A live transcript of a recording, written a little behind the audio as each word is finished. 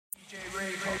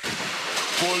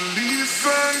Police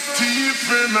and thief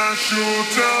in a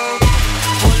shootout.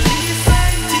 Police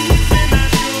and thief in a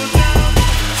shootout.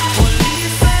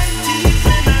 Police and thief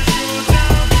in a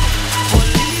shootout.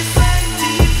 Police and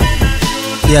thief in a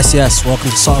shootout. Yes, welcome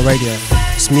to Sata Radio.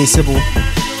 It's me, Sybil.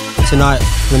 Tonight,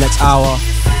 for the next hour,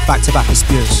 back to back with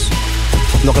SBUERS.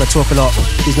 I'm not going to talk a lot,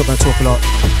 he's not going to talk a lot,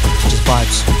 just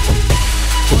vibes.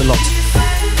 Keep it locked.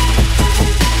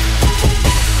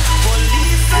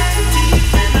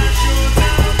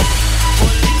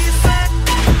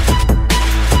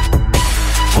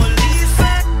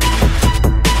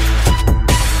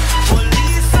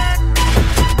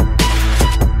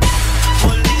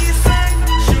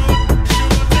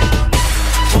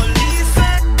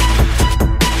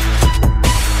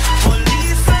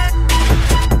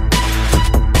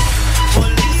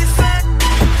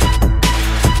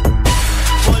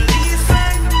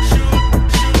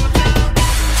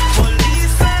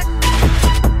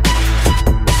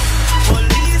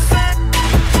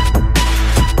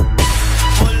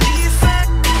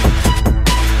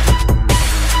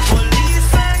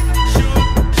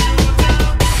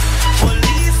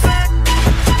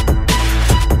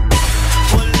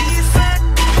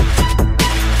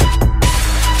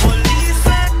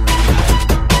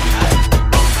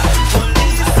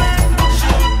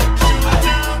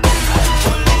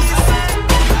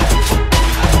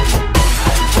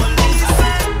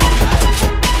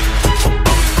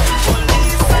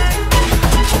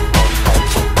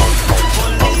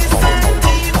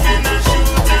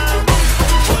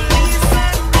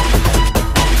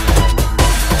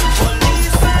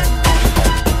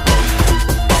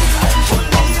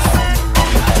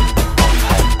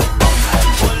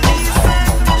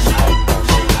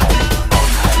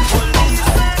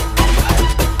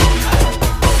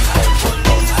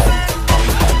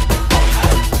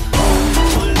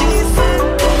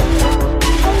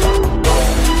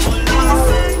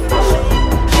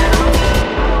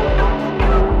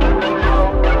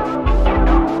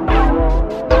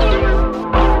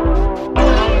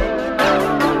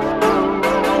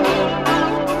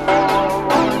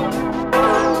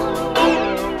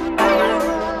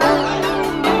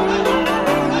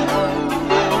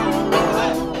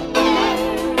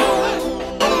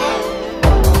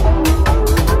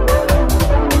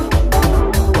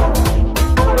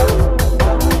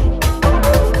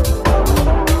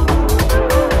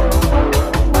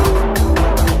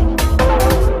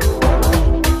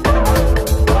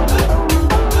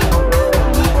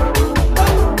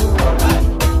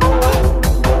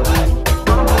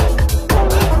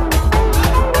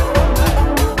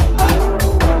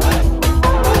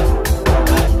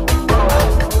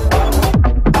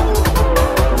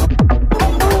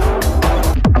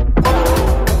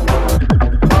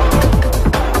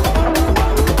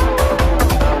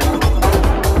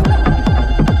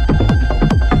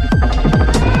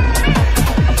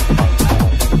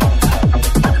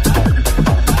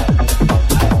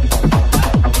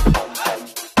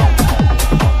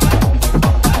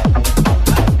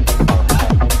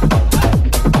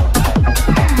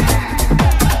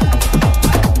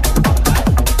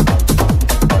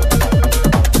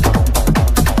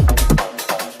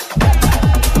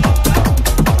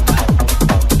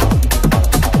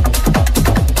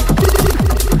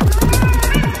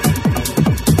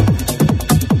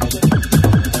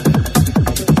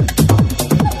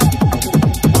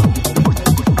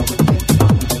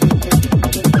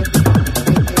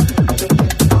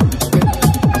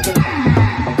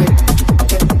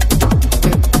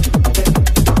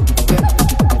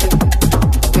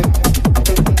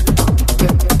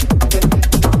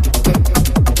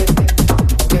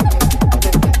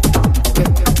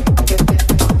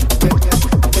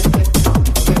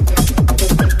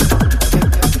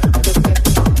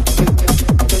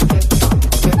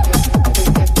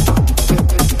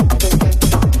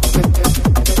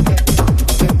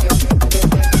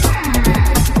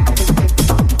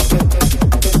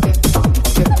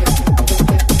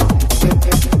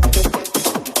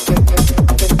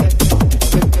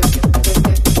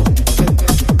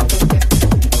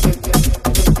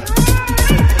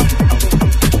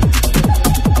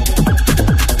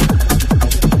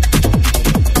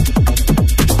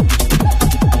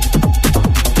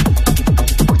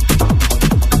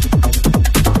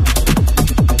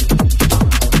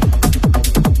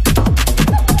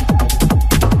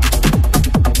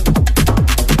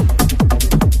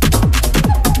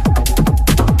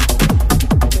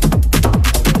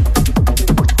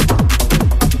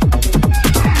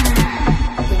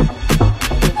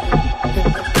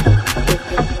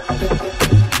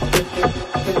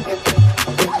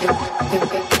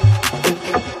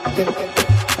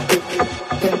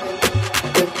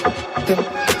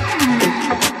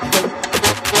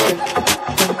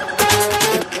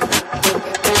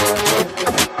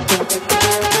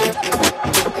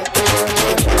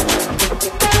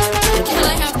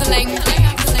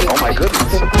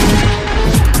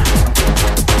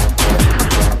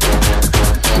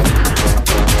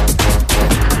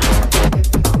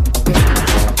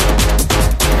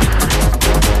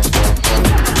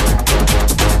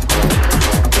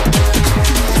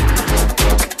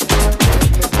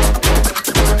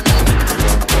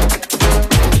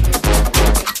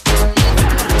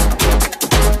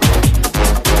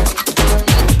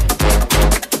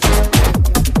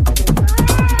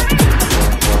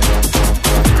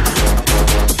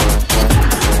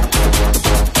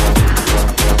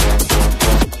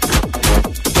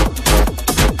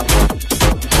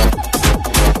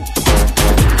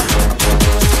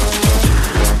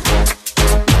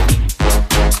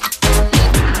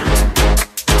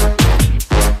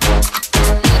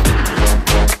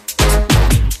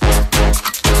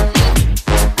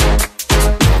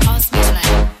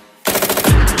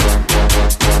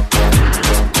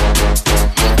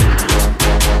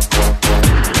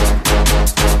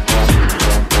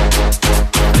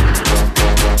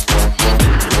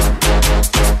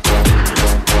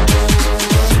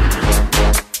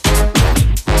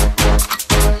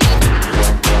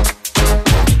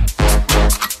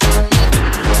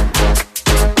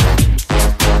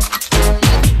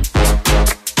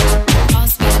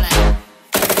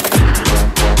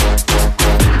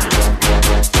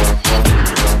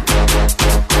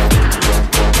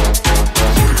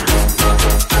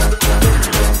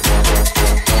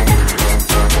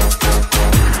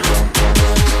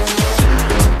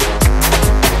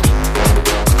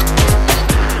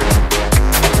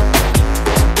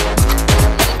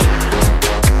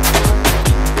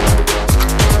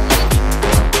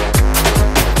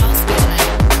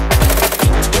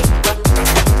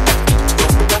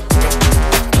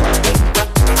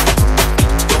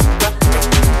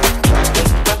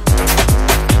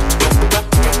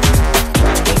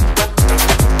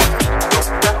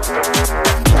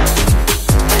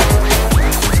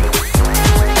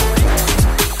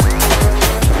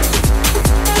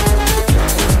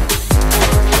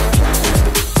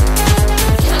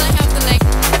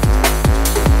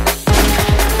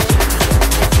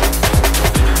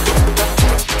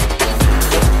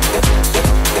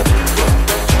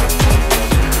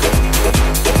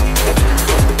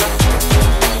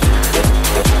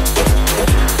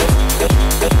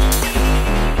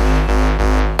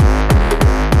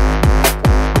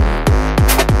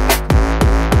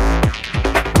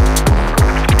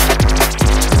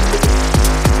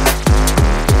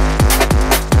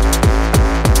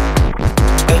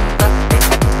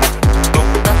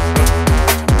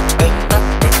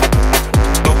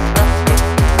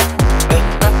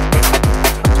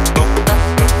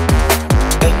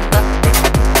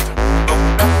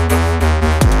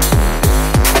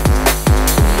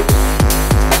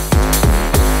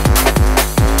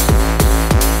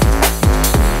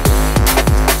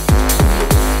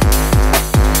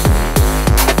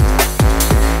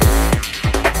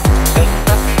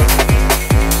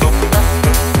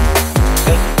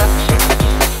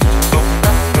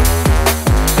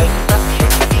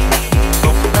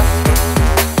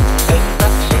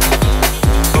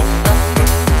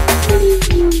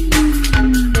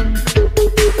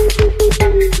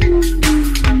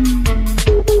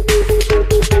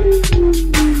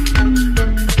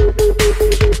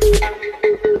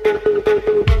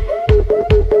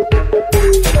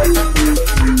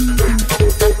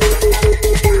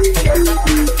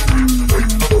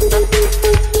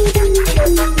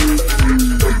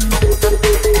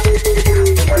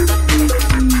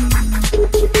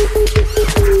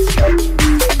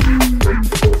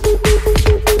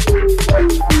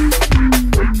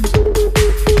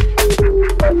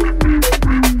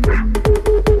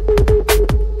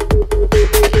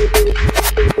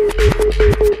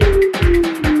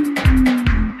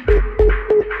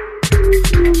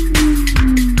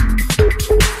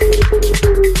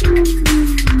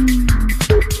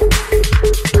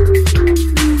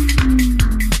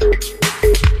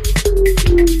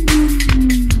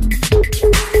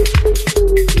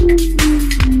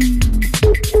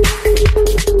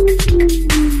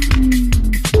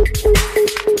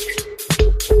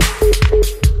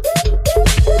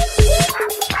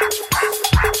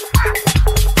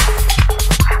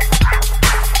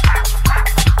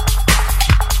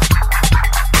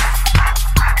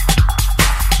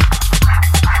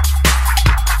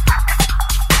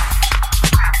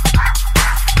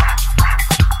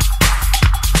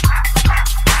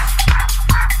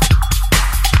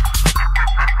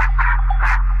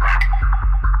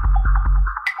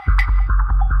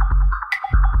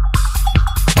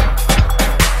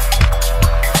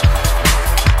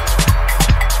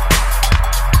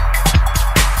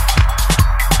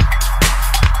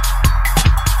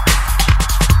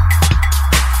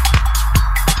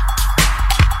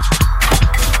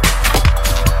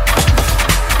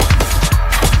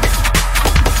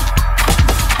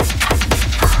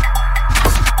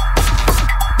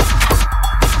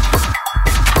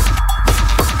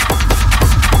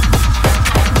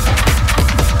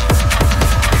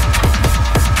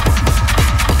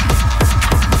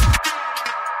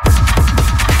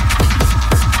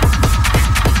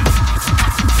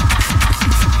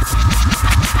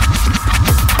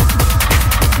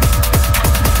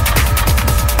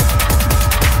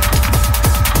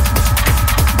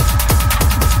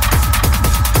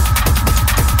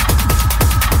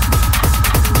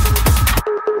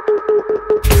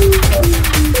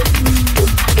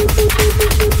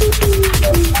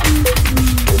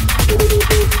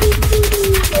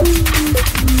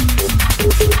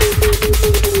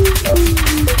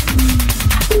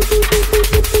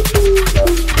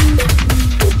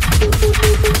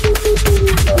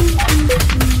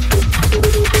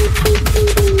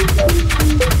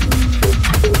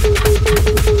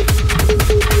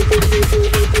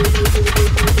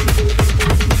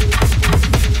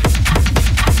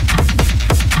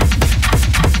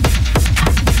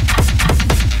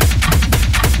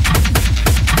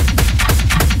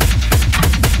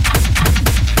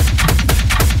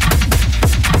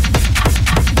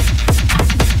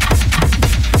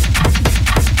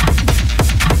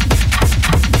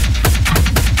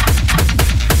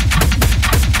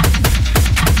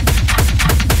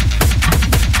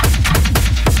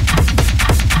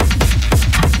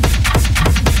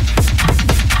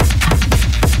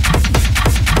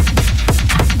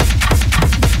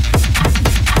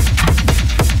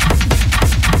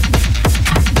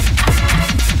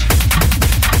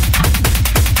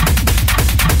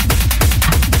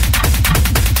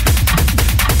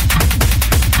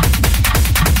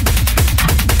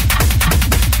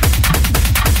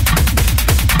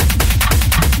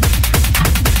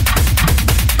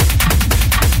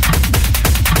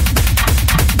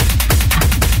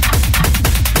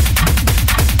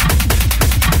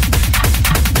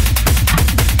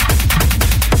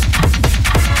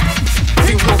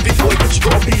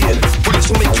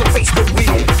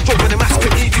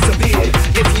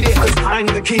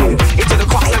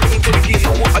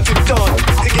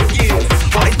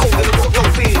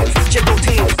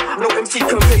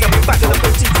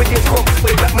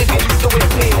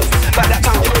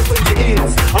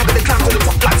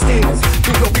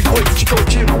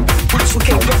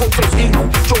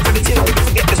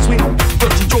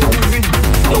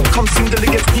 come single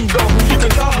against ego. You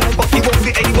can try, but you won't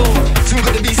be able. Soon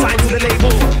gonna be signed to the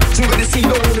label. Soon gonna see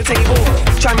no on the table.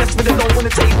 Try mess with the low on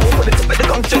the table. Put the tip of the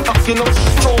gun straight up, you know.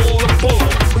 Troll and bull.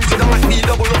 Who's gonna like me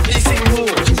double up, he single.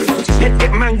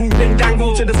 Get mangled, then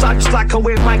dangle to the side just like I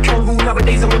wear my kangaroo.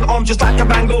 Nowadays I'm on the arm just like a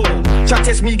bangle. Try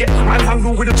test me, get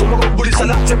manhandled with a tomahawk bullets. I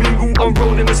like to mingle, I'm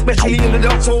rolling, especially in the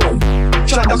dark zone.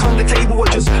 Try duck on the table or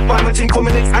just buy my team from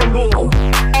the next angle.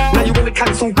 Now you wanna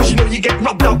cancel cause you know you get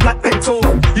rubbed up like petrol.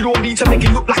 You don't need to make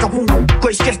it look like a fool.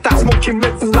 Cause it's just that smoking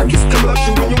mental like it's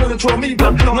commercial. When you wanna draw me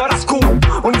blood, no, that's cool.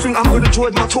 Only thing I'm gonna draw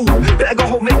is my tool. Better go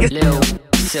home, make it Lil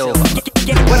Silver.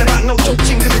 When about no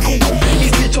joking lyrical.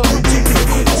 He's bitch on routine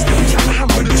lyrical. Still trying to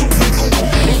hammer the truth lyrical.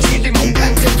 Ain't cheating me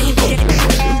and them people.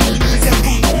 You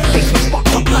resemble. Make me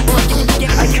fucked up like my tool.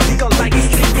 I carry gun like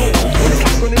it's legal. When the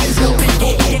cat's running it's no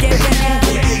people.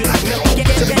 Like metal.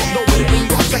 So they don't know when they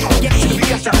ain't got second. To the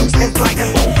BS that looks empty like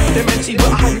hell. They're meant to but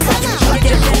I hide fucking like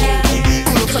Jericho.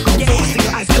 Cool looks like I'm forcing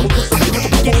your eyes still looks like you're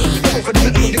metal before. Don't for the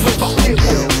metal you will fuck with it.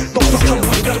 Don't stop telling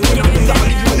me that when I'm in that I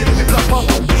leave you a little bit blood pop.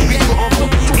 We ain't got arms up.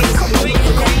 Talking a couple of weeks.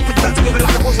 Put that together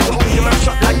like I wasn't the whole your mouth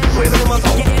shut like where the mother.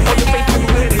 On your face when you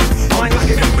wear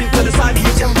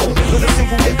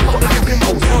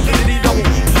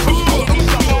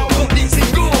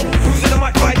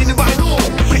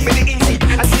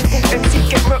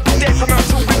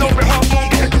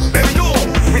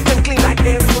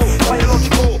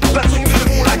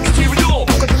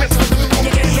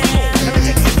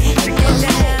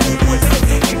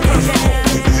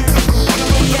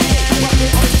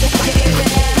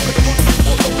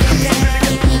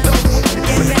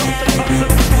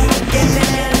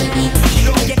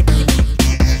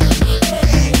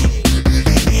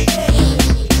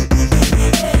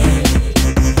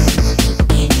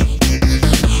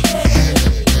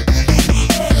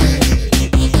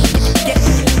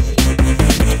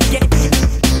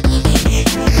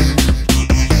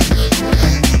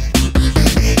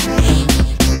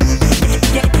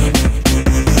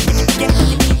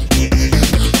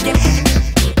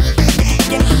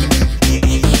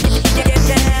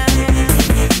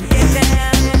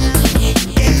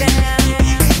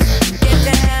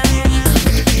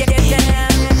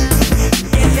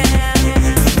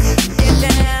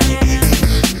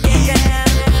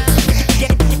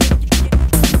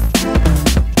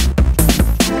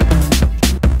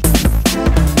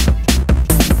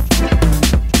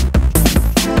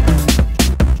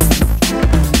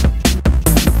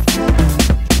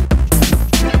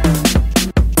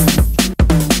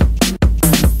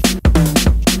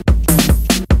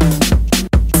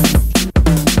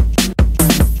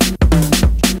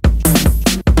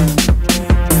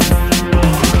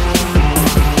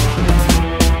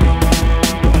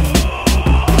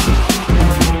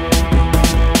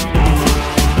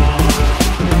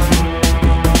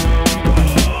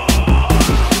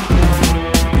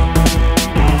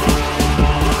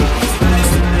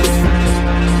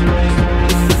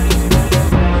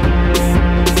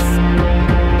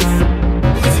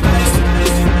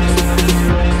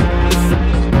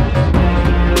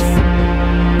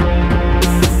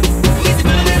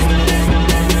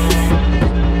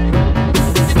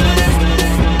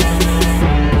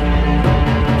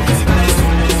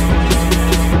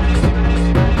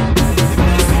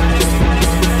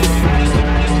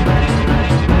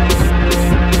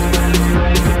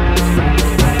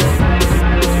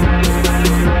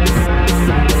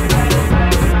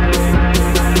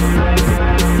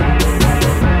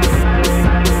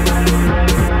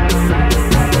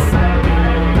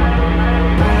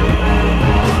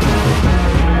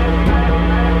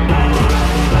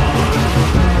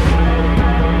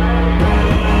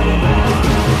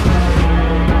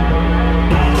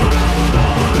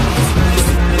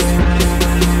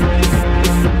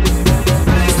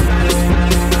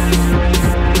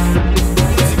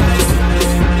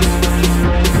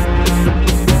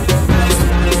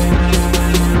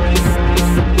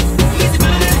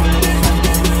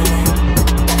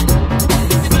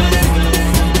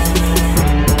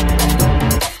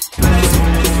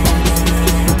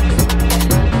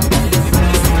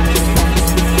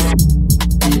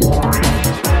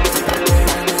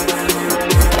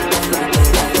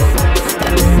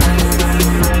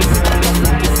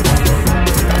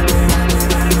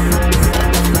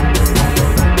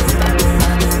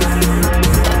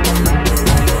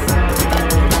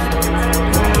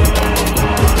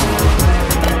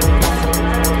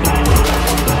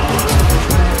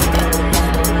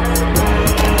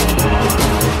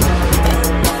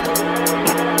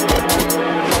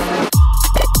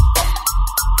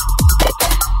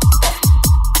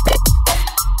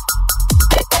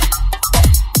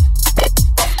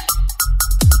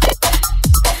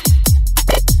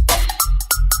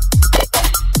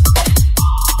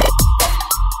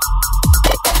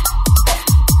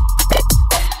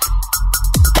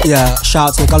Yeah, shout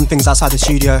out to the gun things outside the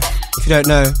studio. If you don't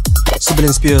know, Sybil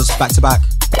and SBUERS back to back.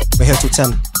 We're here till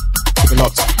 10. Keep it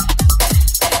locked.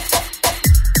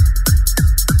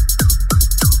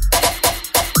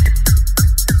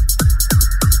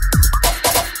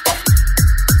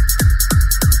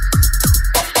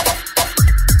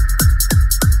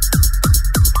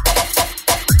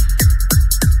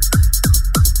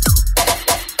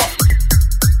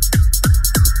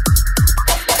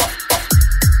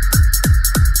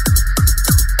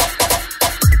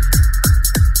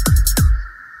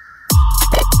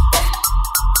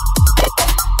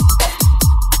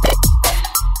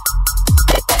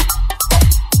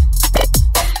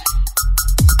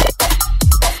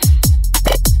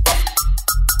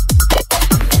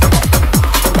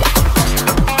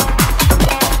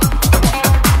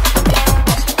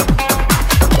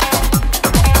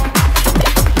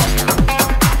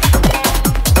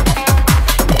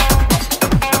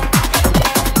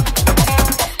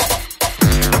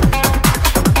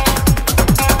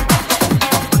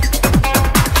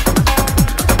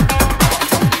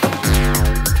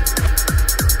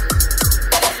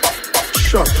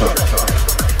 Shut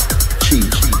up.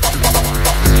 Cheat.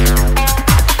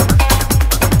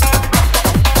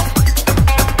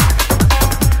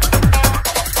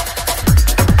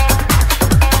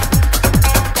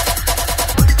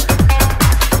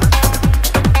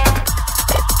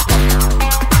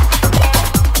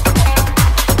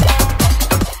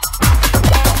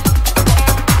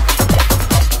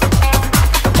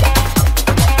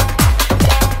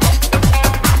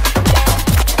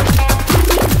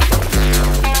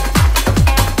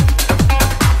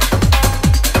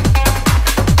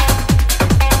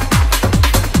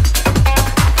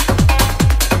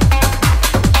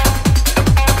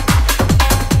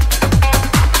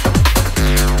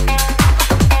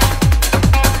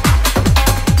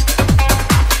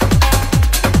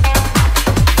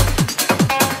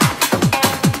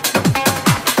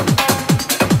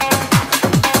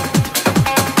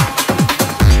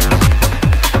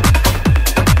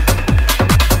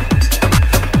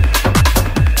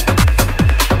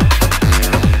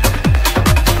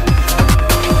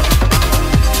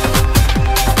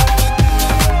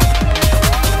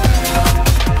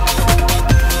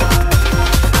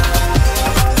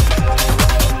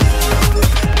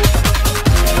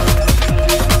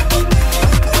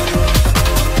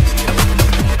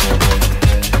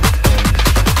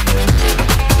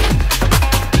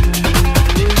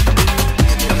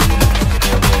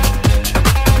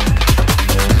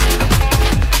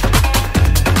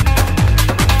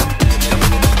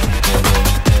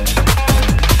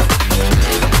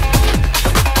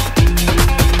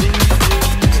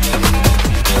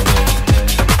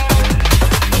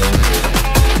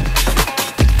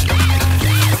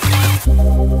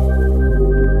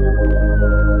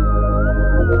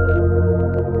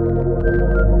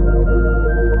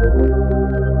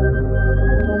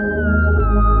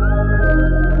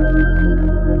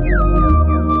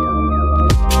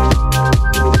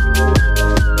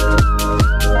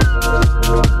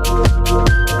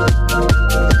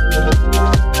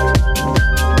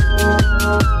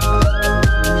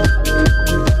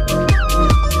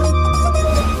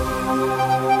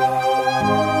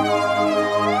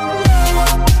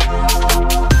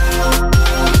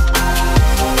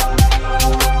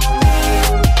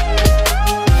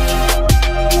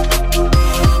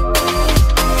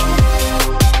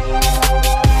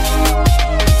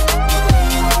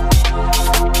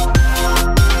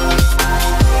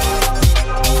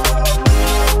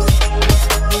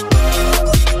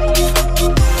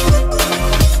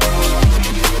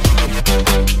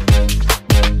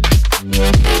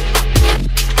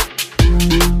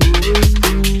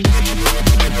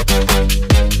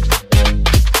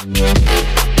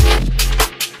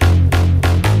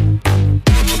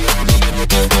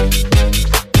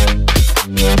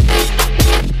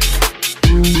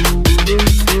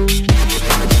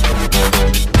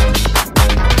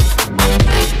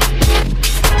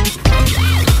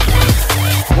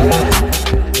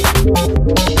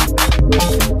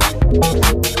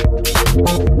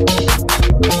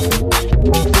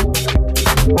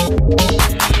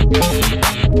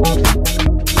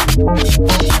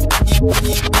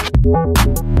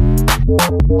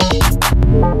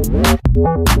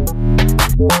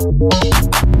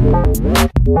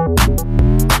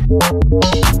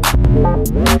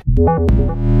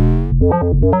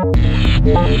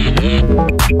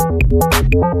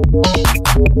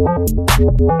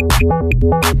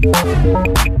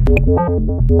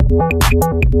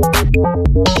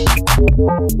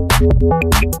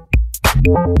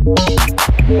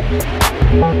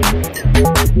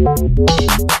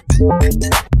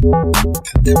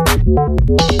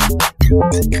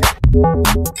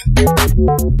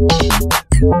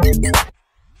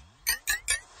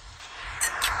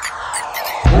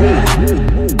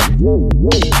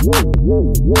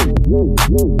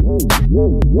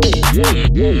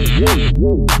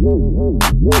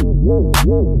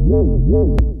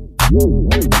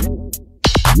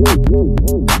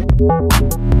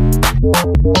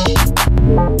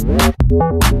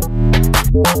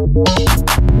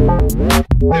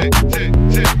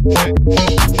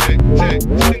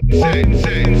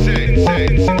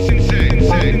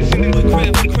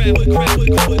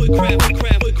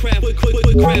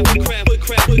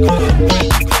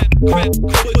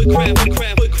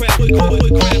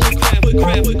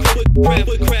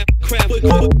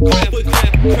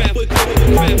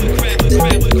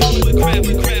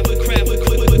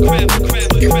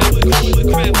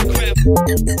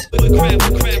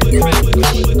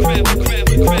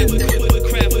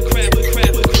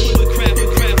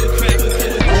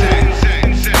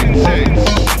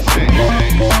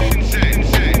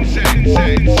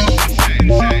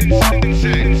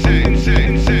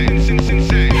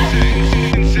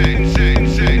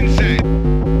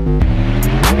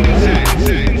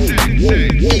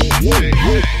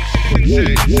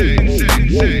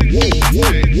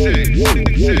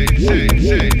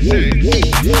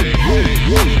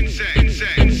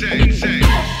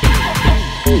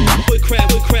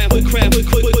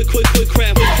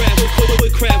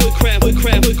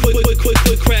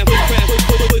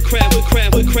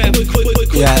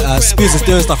 SBUERS is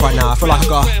doing stuff right now. I feel like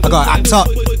I gotta act up.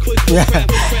 Yeah,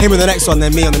 him on the next one,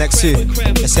 then me on the next two.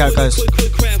 Let's see how it goes.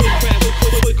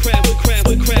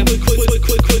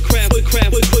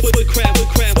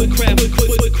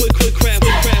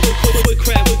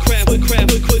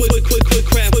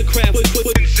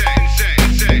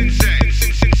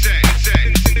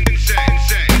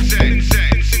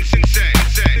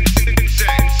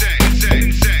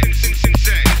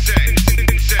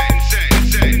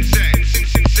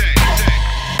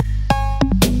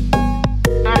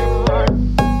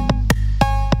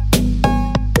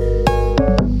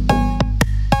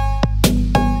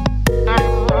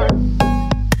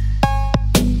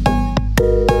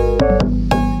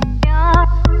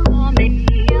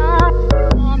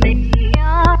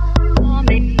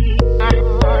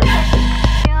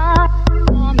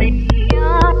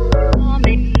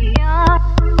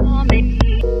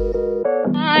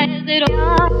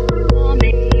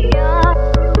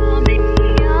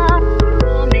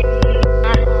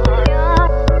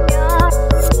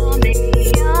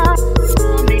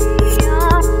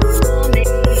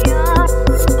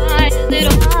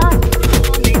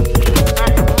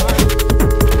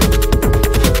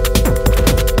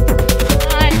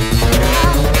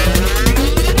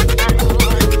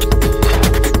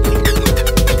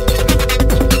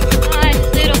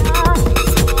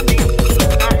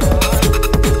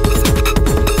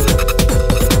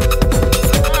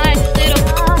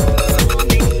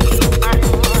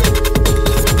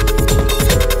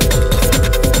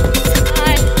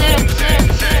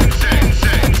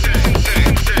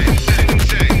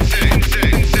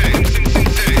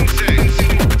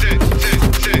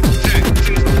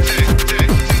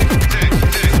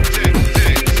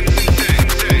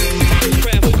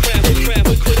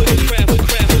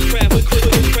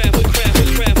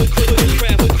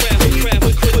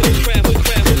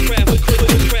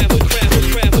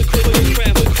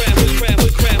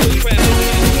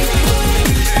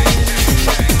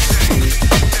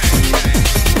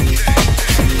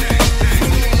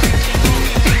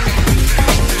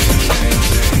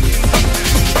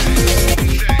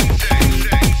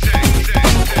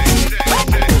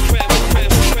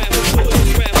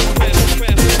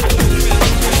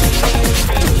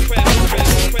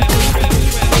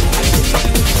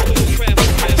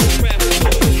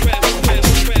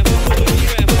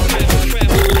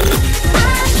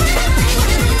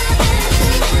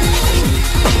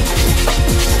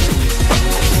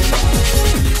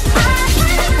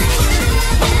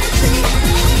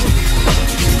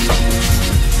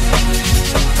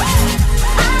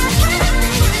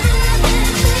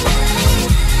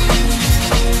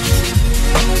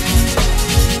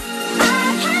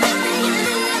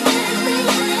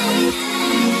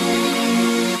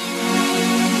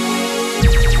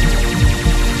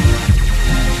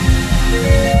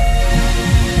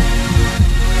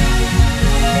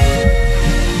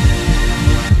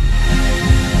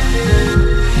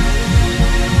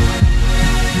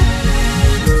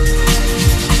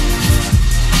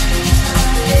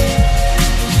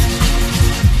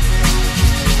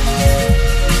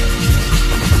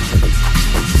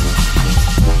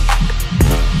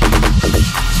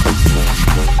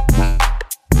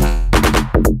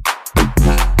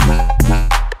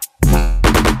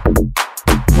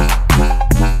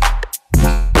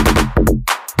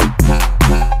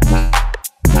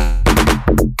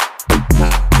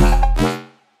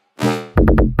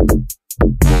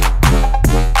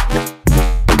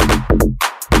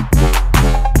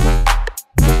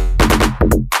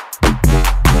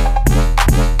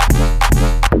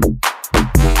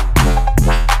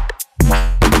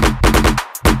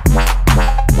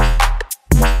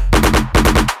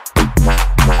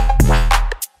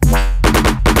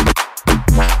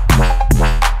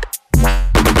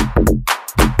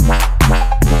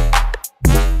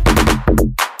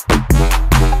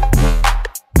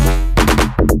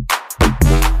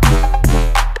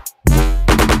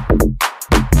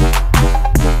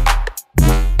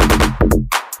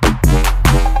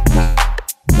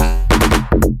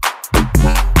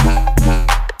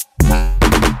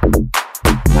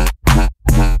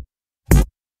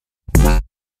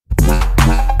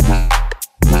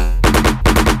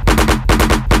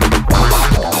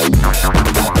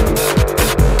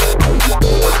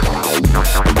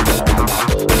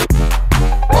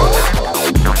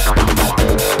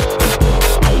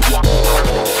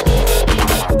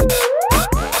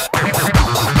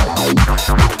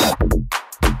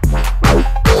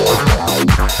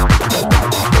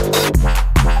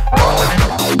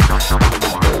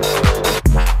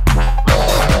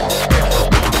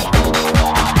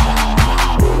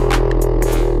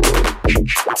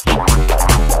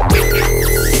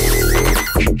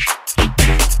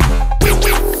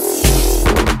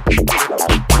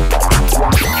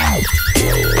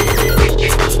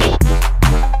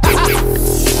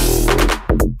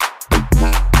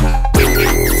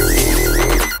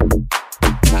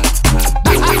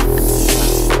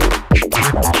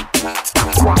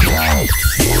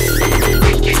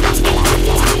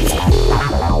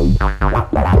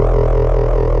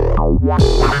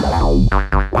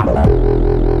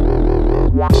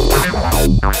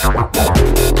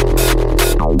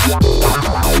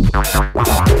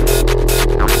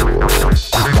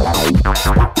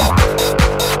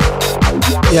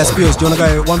 Yeah, SBUERS, do you want to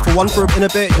go 1 for 1 for in a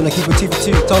bit? Do you want to keep it 2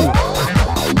 for 2? Tell me.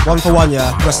 1 for 1,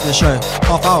 yeah. Rest of the show.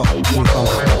 Half hour. Really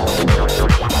fun.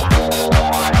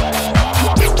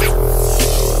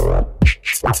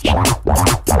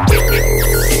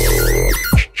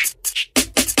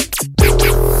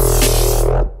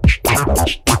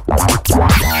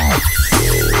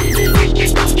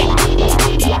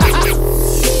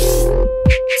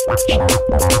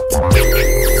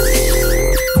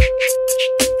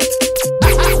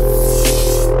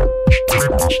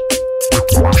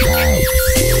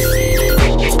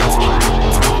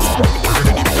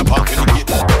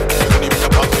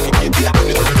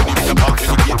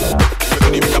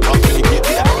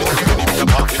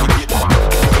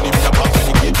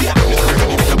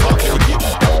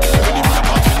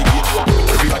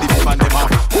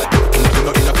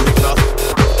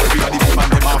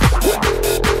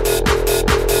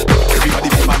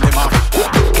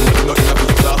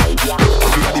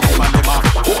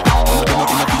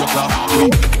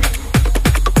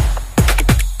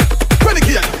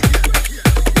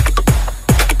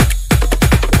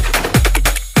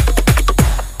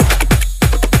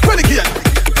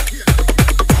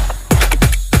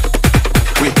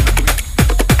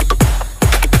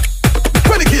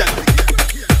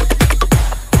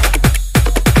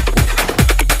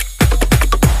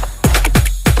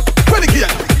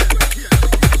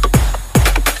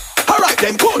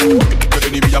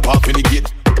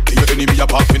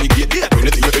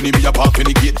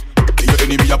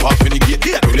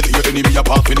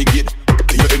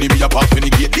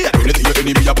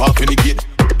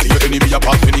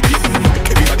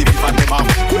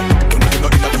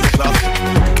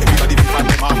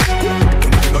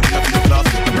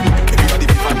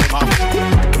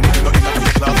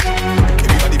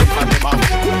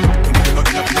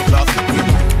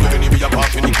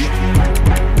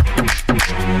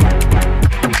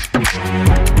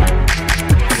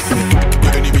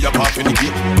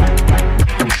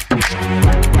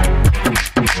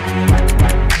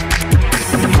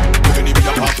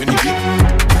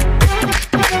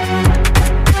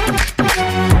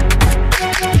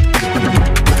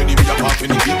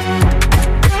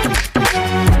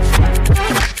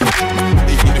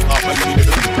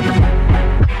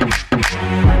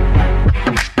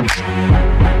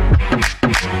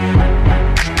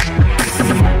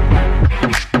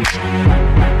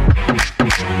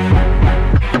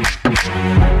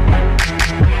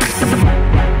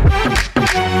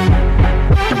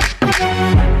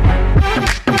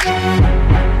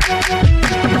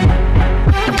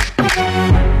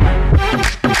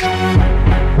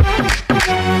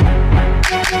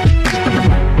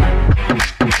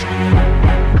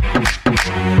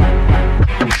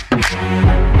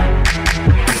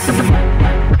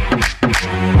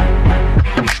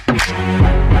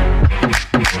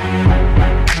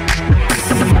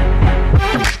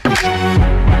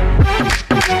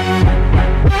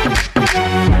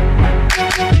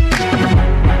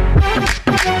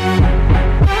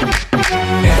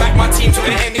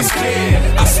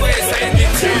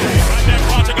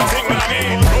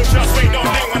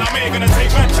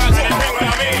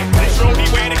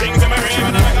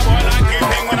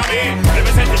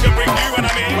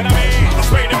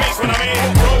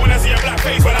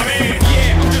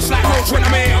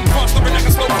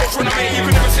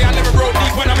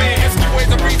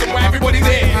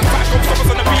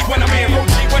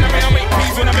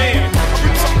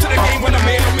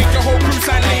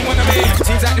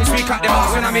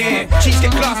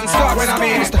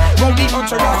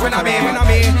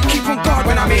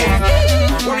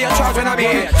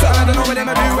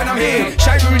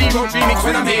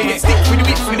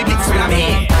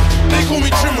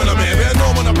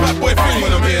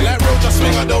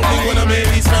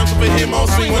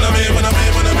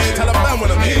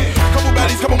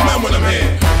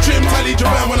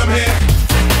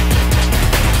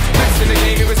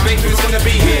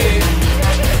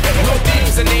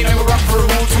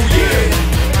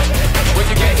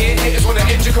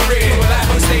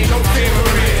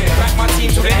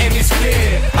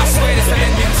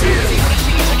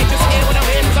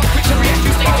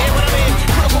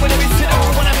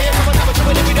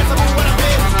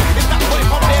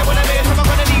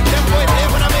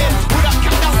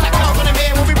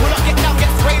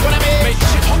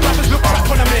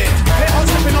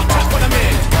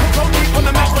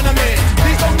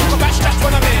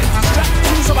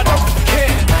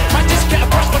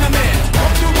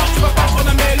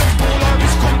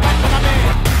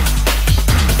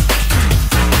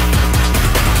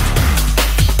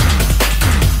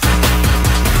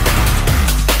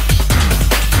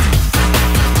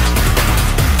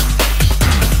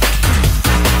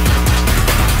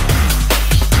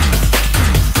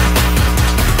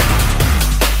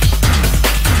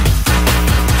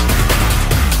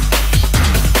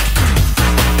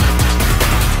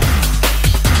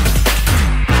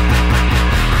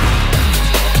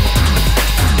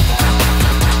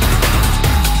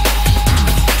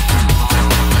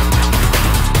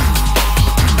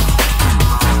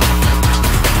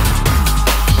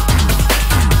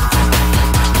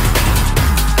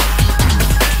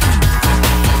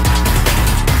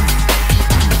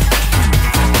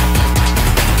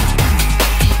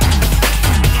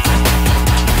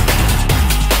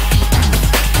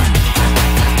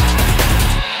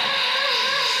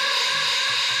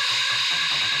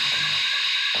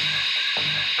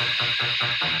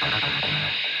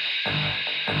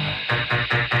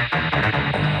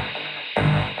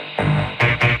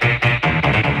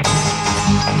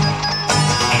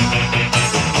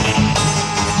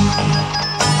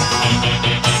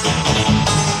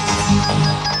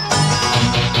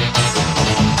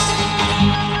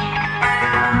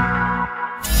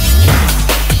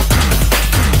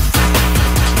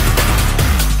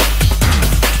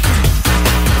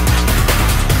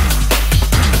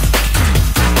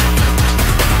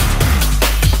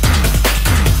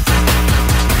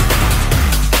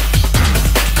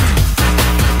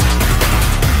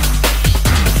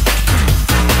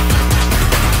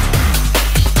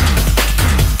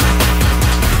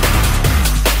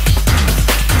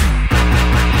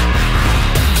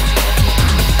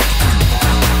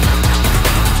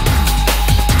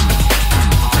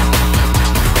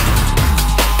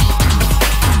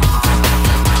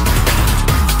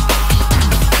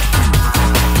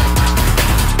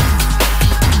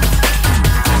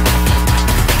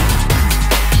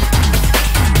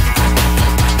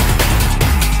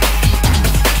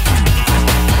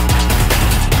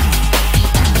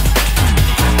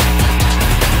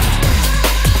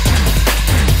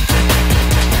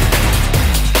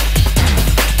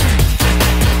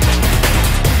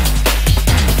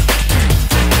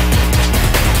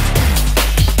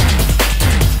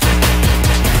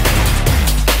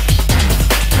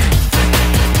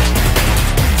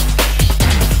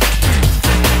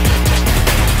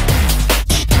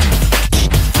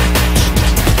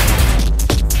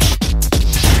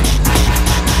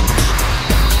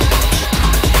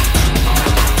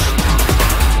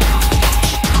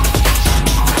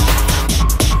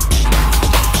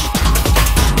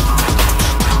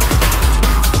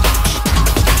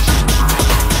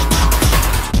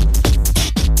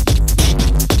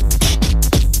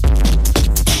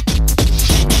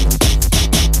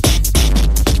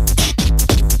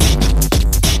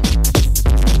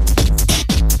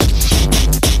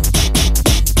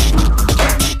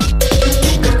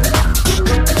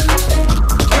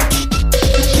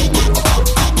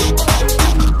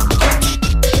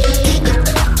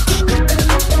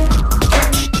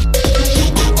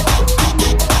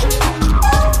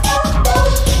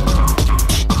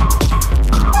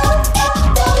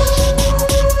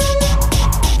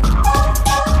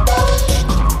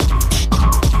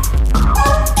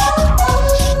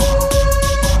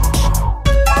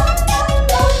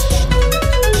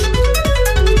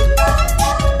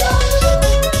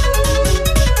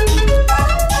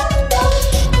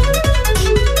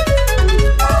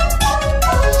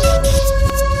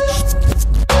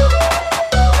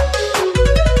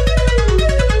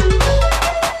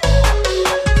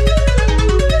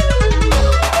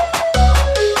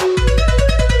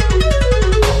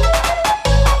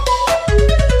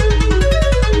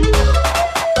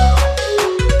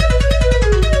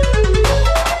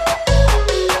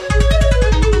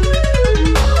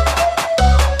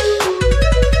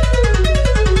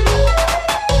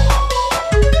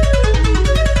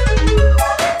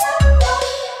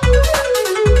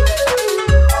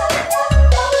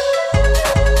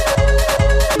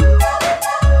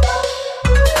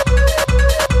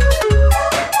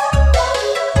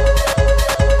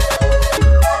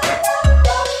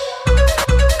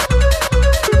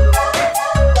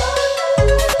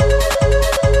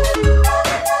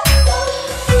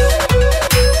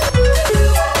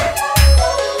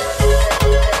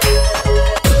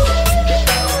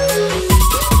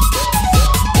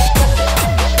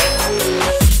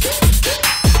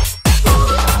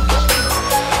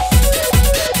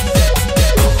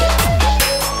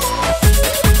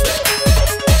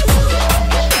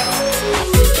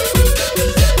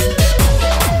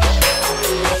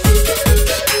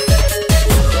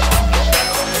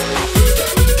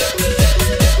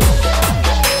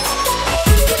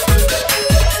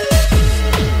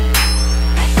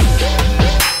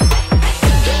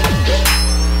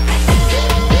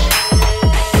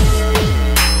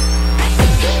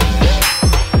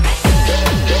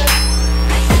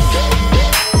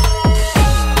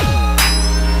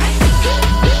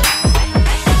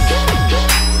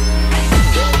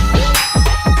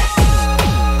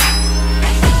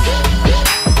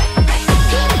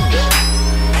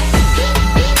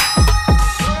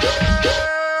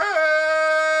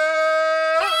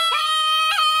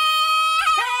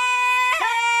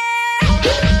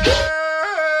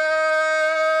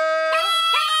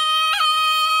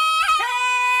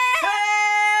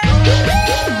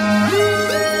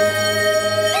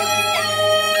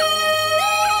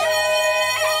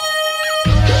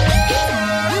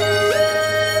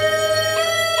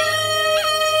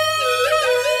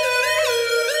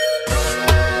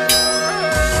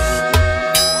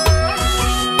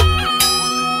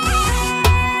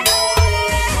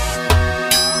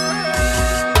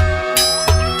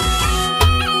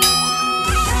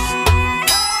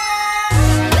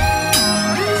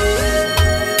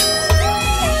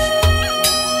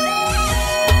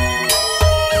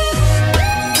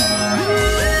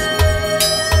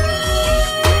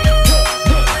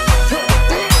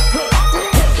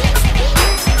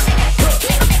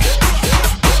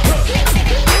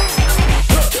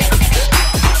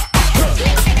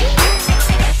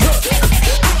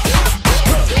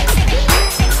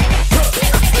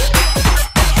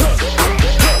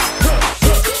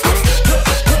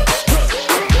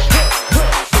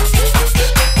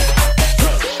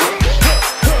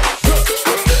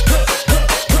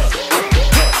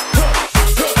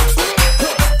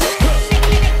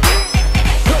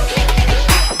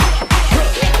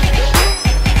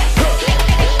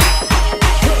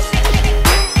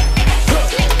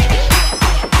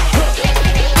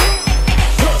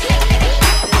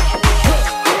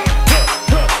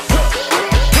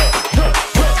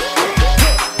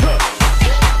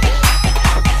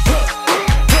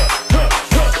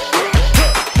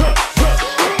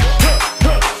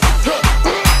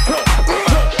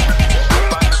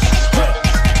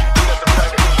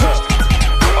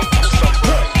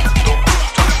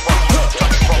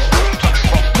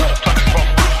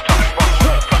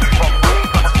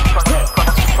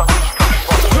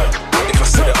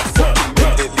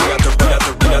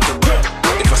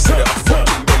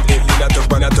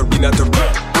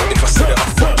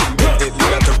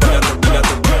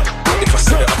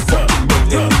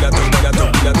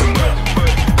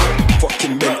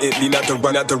 lean out the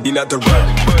run out the lean out the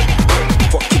run.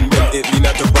 Fucking meant it, lean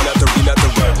out the run out the lean out the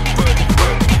run.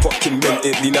 Fucking meant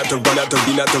it, lean out the run out the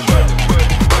lean out the run.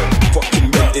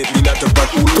 Fucking meant it, lean out the run.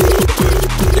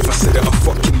 If I said it, I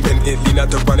fucking meant it, lean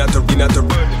out the run out the lean out the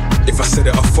run. If I said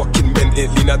it, I fucking meant it,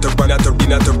 lean out the run out the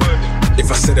lean out the run. If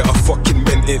I said it, I fucking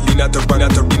meant it, lean out the run out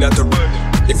the lean out the run.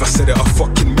 If I said it, I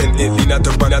fucking meant it, lean out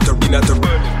the run out the lean out the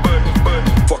run.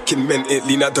 Fucking meant it,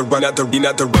 lean out the run out the lean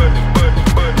out the run.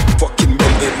 Fucking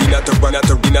meant it, lean out the run out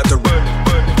the lean out the run.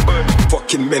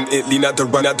 Fucking meant it, lean out the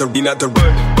run out the lean out the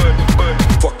run.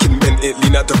 Fucking meant it,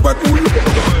 lean out the run.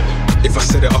 If I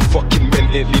said it, I fucking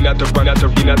meant it, lean out the run out the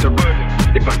lean out the run.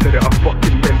 If I said it, I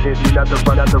fucking meant it, lean out the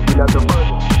run out the lean out the run.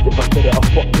 If I said it, I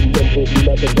fucking meant it, lean out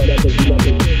the run out the lean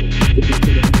out the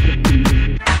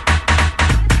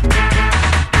run. If I said it,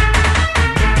 I fucking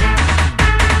meant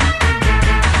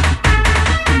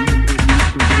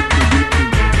it.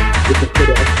 If I said it,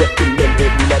 I fucking meant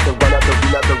it, lean out the run out the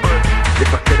lean out the run.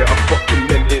 If I said it, I fucking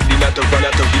meant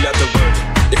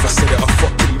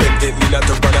it, lean out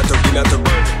the run out the lean out the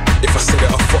run. If I said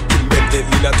it, I fucking meant it,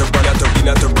 lean out the run out the lean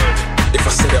out the run. If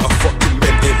I said it, I fucking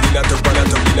meant it, lean out the run out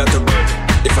the lean out the run.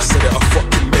 If I said it, I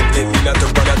fucking meant it, lean out the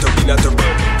run out the lean out the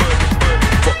run.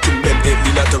 Fucking meant it,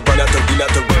 lean out the run out the lean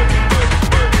out the run.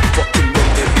 Fucking meant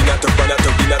it, lean out the run out the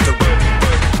lean out the run.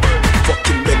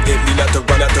 Fucking meant it, lean out the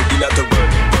run out the lean out the run.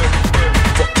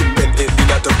 Fucking meant it,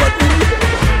 lean out the run.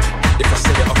 If I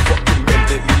said it, I fucking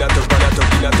meant it, lean out the run out the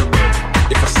lean out the run.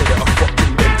 If I said it, I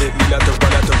fucking meant it, lean out the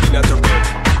run out the lean out the run.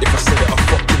 If I said it, I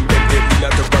fucking meant it, lean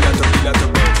out the run out the lean out the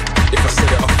run. If I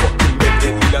said it, I fucking meant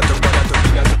it, lean out the run out the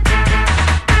lean out the run.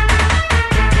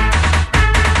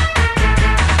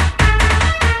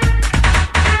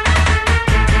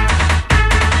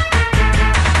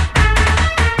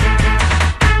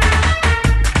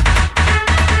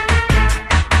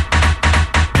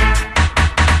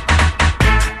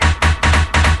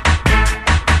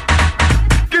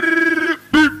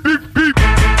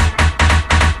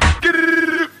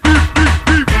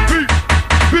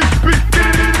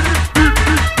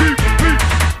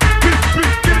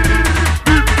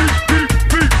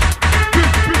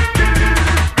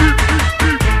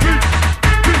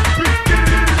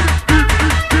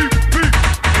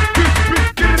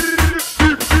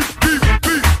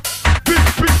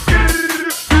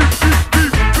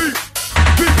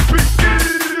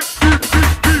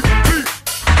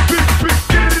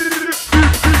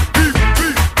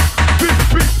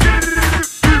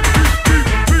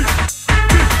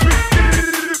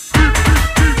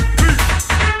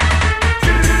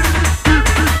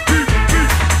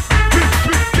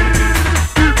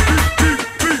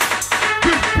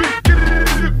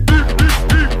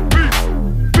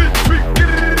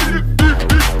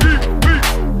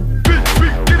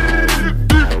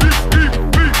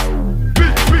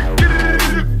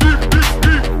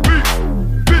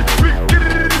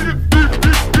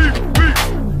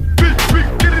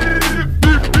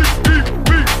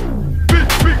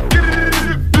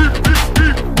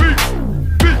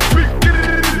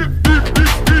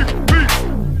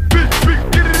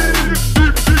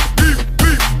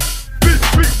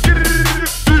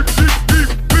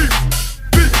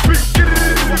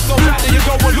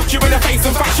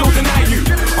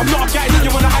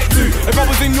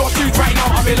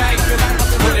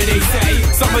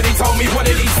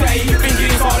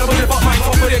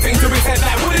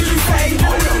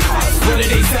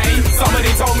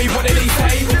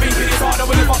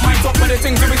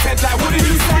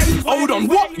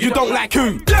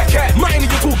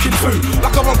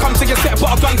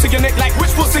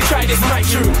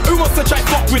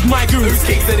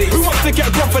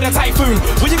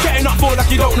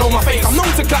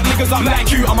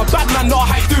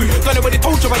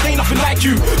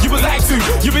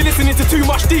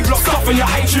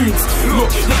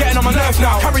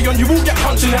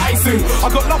 I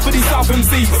got love for these South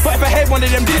MCs, but if I heard one of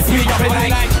them diss me, I'll be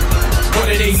like, what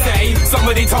did he say?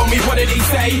 Somebody told me, what did he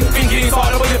say? Thinking it's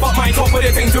harder with the fuck my top with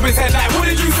the thing to his head, like, what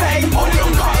did you say? Hold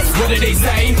on, cuz. What did he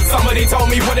say? Somebody told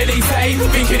me, what did he say?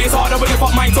 Thinking it's harder with the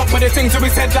fuck my top with the thing to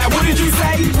his head, like, what did you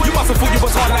say? You must have thought you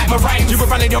was hard like my rhymes. You were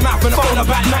running your mouth and phone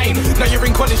about 9. Now you're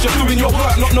in college, you're doing your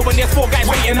work, not knowing there's 4 guys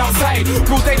waiting outside.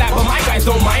 Broad daylight, but my guys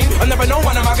don't mind. I never know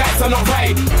one of my guys are not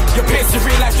right. You're pissed, you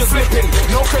realise you're slipping.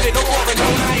 No credit, no warrant, no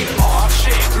name. Oh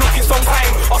shit, look, it's on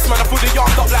time. Us man, I put the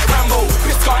yards up like Rambo.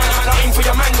 Piss guy and man, I aim for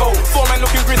your mango. 4 men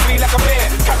looking grizzly like a bear,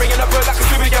 carrying a bird like a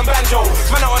Syrian banjo.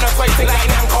 Man, I on a fighting like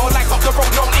Namco, like up the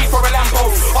road, no need for a Lambo.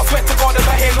 I swear to God, if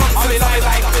I hear none, I'll be like,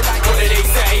 what did he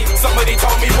say? Somebody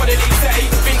told me, what did he say?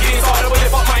 Thinking it's harder with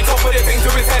it, but mine top with it, thing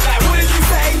to his head, like, what did you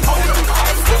say?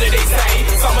 What did he say?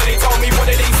 Somebody told me,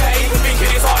 what did he say?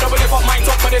 Thinking it's harder with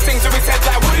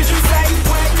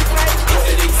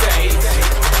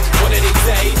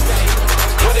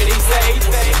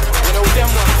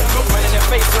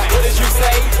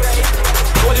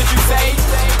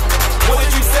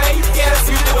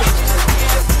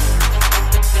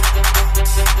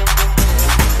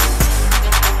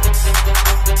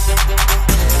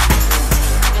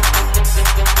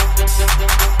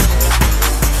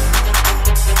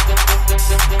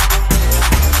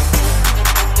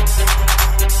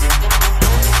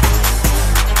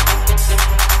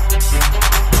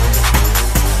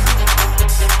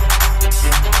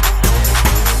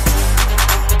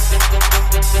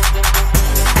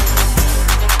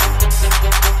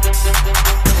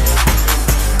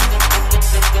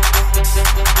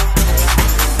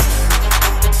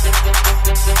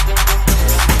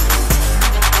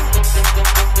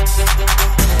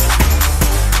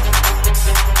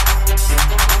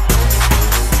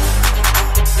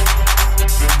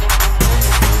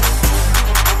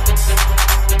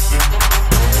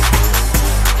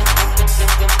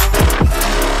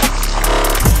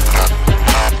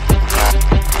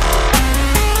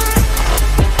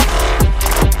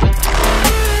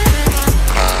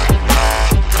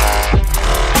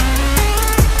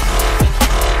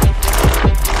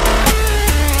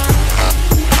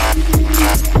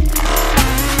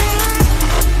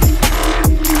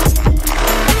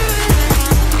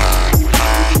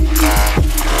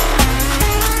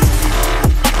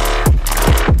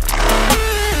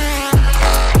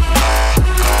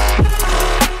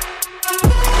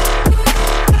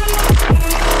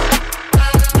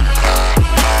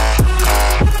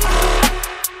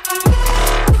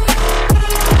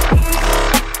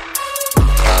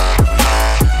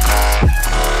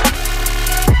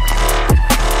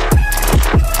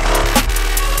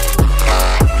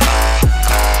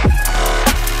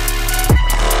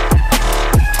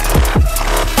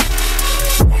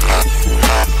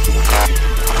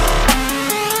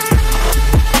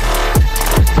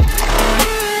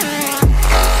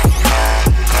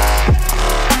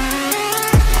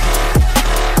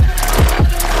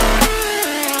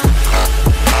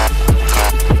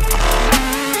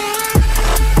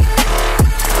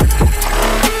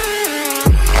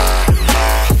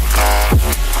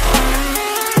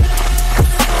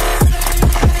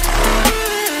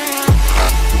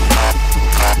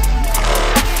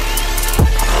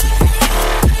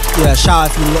Yeah,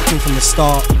 shout out if you locked in from the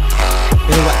start.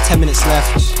 We only got 10 minutes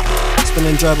left. It's been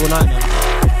an enjoyable night, man.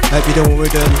 Hope you're doing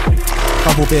what we're doing.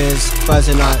 Couple beers,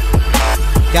 Thursday night.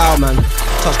 Get out, man.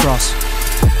 Touch grass.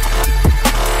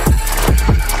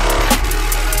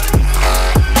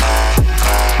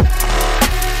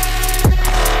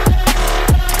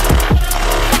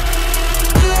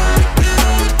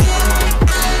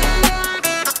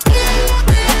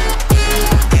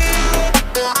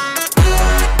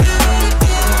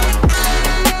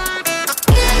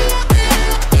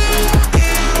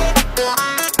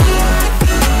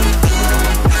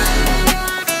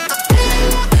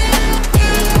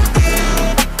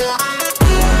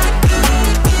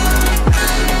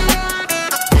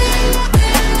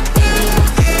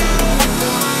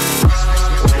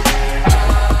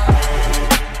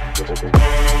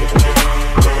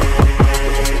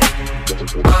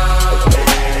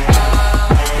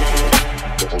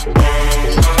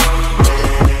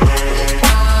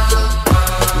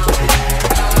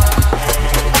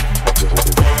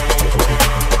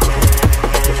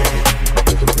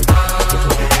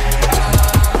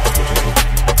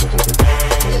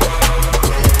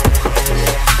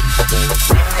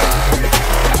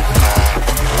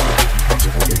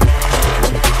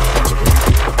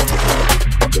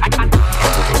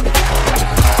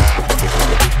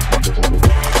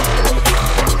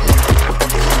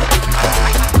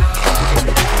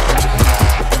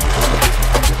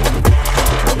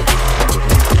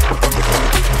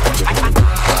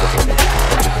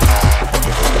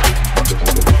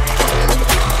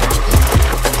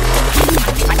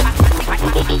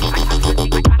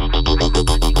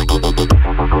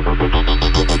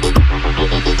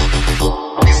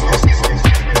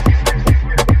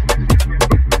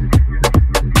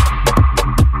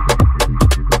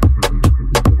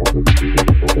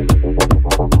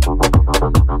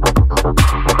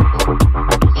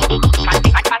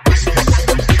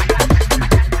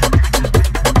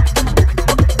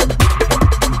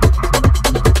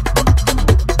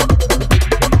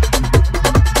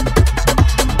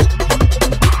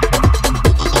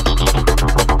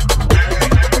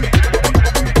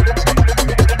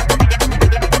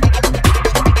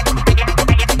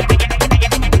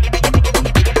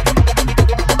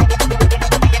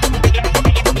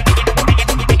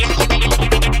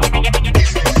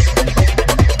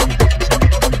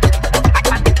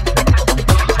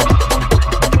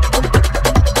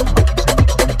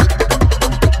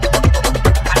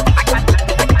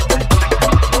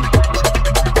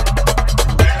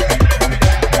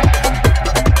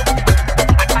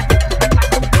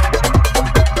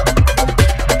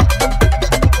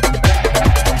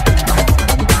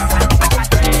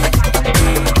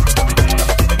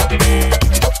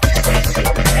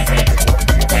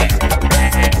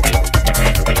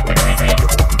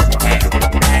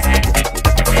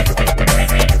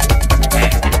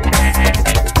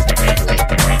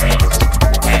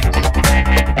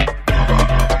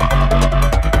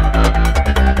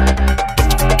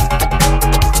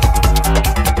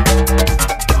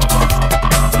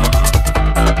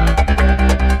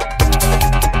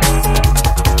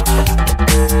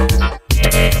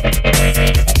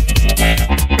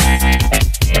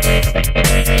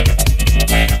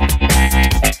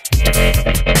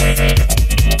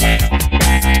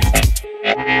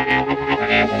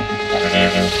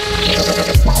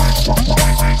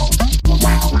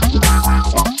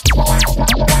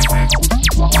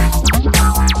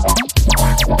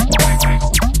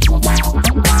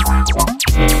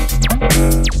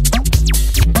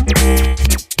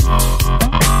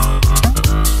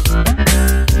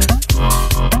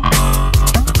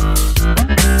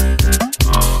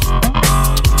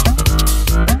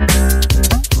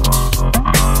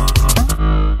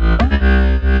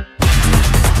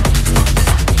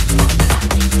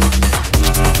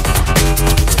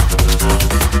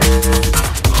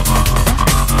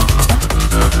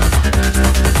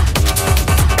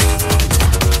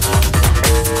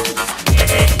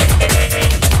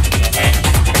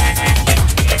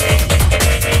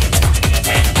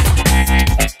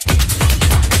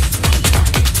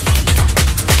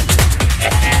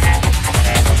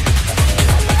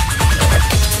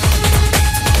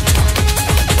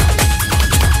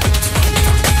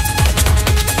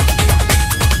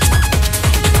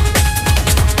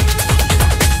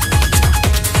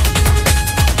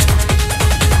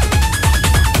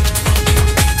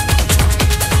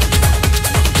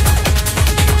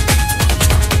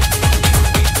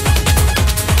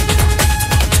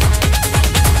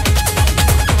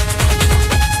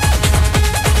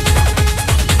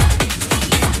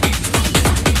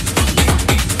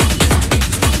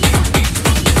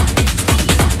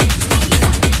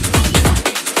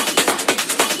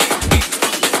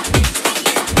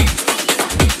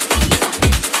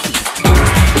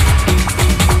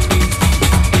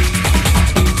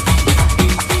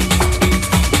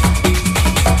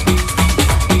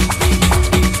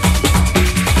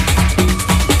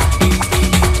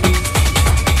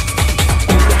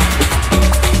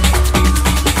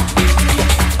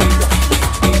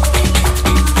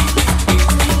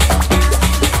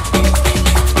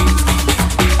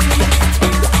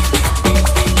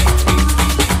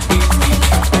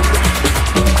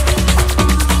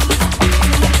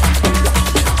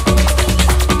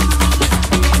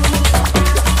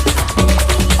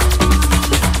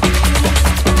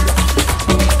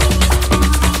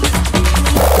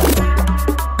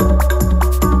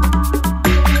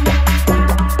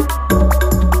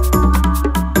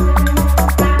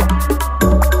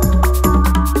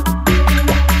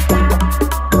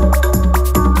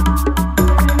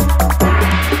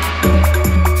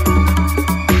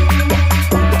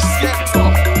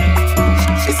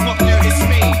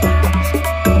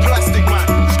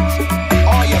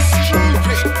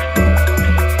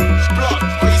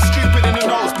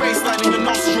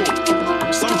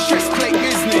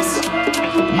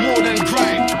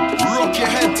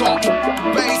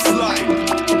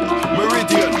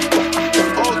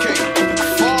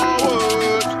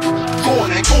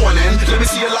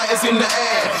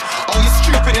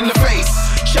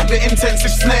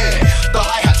 intensive snare. The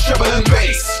hi-hat, treble and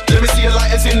bass. Let me see your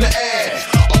lighters in the air.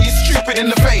 Are you stupid in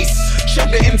the face? Check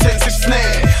the intensive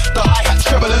snare. The hi-hat,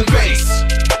 treble and bass.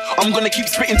 I'm gonna keep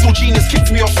spitting till genius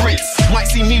kicks me off rinse. Might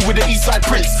see me with the Eastside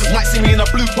Prince. Might see me in a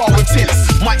blue bar with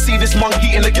tints. Might see this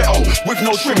monkey in the ghetto with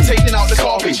no trim taking out the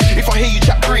garbage. If I hear you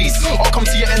chat breeze, I'll come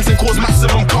to your ends and cause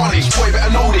maximum carnage. Boy, better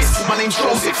know this. My name's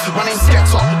Joseph, my name's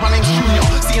Skepta, my name's Junior.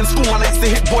 See in school, my name's the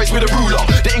hit boys with a ruler.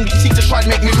 The English teacher tried to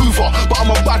make me Hoover, but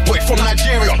I'm a bad boy from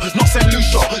Nigeria, not St.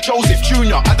 Lucia. Joseph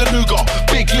Junior, Adenuga,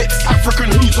 big lips, African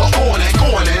hooter. Go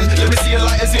on then, let me see your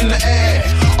lighters in the air.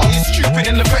 Are you stupid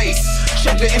in the face?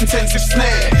 Check the intensive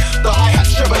snare. The hi-hat